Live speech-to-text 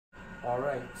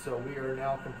Alright, so we are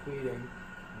now completing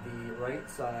the right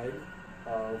side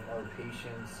of our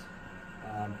patient's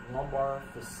lumbar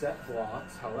facet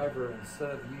blocks. However, instead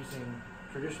of using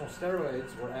traditional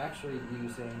steroids, we're actually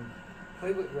using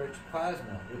platelet-rich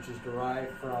plasma, which is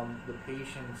derived from the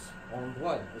patient's own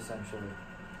blood, essentially.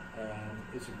 And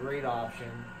it's a great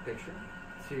option,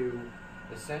 to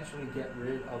essentially get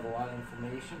rid of a lot of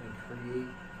inflammation and create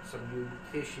some new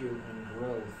tissue and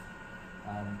growth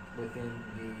within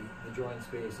the joint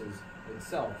spaces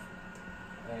itself.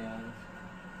 And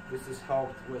this has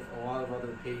helped with a lot of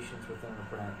other patients within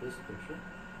our practice,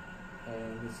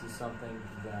 and this is something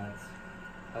that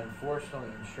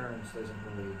unfortunately insurance doesn't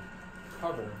really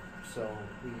cover, so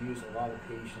we use a lot of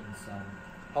patients'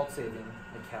 health saving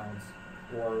accounts,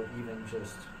 or even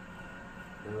just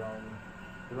their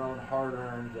own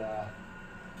hard-earned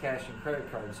cash and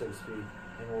credit card, so to speak,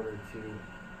 in order to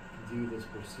do this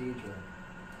procedure.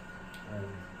 And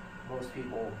most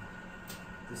people,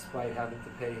 despite having to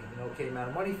pay an okay amount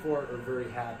of money for it, are very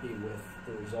happy with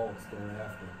the results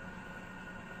thereafter.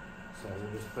 So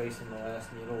we're just placing the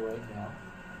last needle right now.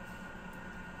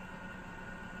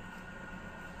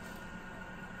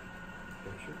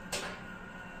 Picture.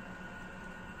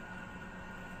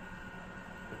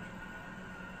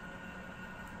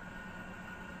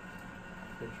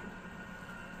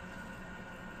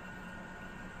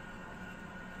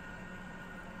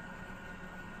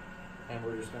 And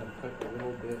we're just going to put a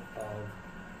little bit of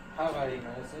highlighting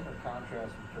medicine or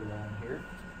contrast material in here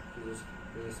to just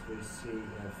basically see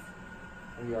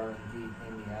if we are indeed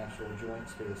in the actual joint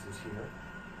spaces here.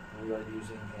 And we are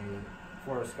using a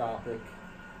fluoroscopic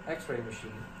X-ray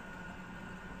machine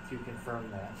to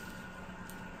confirm that.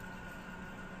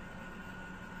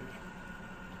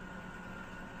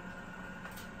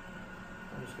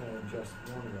 I'm just going to adjust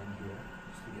one end here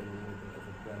just to get a little bit of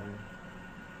a better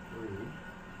read.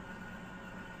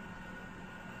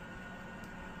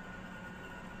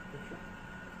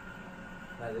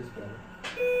 That is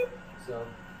better. So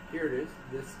here it is.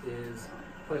 This is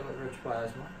platelet-rich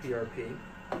plasma, PRP.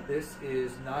 This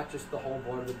is not just the whole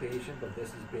blood of the patient, but this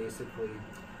is basically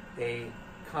a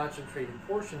concentrated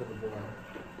portion of the blood,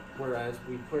 whereas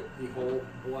we put the whole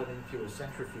blood into a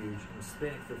centrifuge and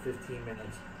spin it for 15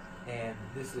 minutes, and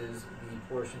this is the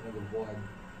portion of the blood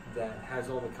that has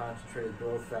all the concentrated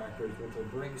growth factors, which will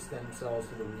bring stem cells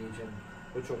to the region,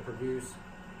 which will produce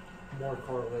more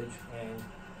cartilage and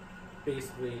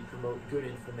basically promote good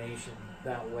inflammation.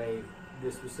 That way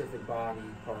the specific body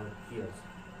part heals.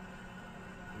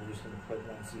 We're just going to put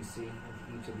 1 cc into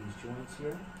each of these joints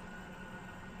here.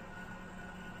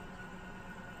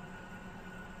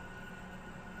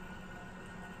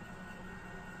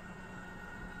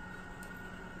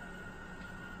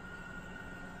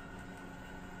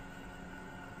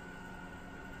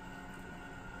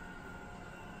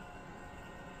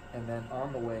 And then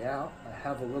on the way out, I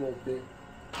have a little bit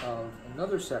of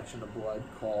another section of blood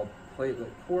called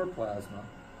platelet core plasma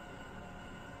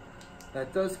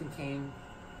that does contain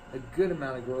a good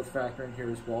amount of growth factor in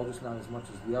here as well, just not as much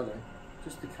as the other,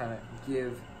 just to kind of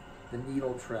give the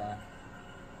needle track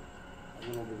a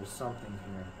little bit of something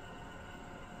here.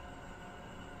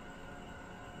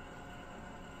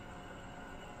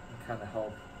 And kind of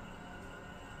help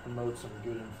promote some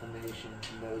good inflammation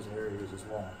in those areas as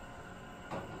well.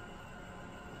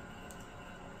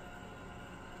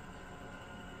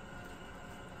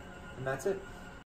 And that's it.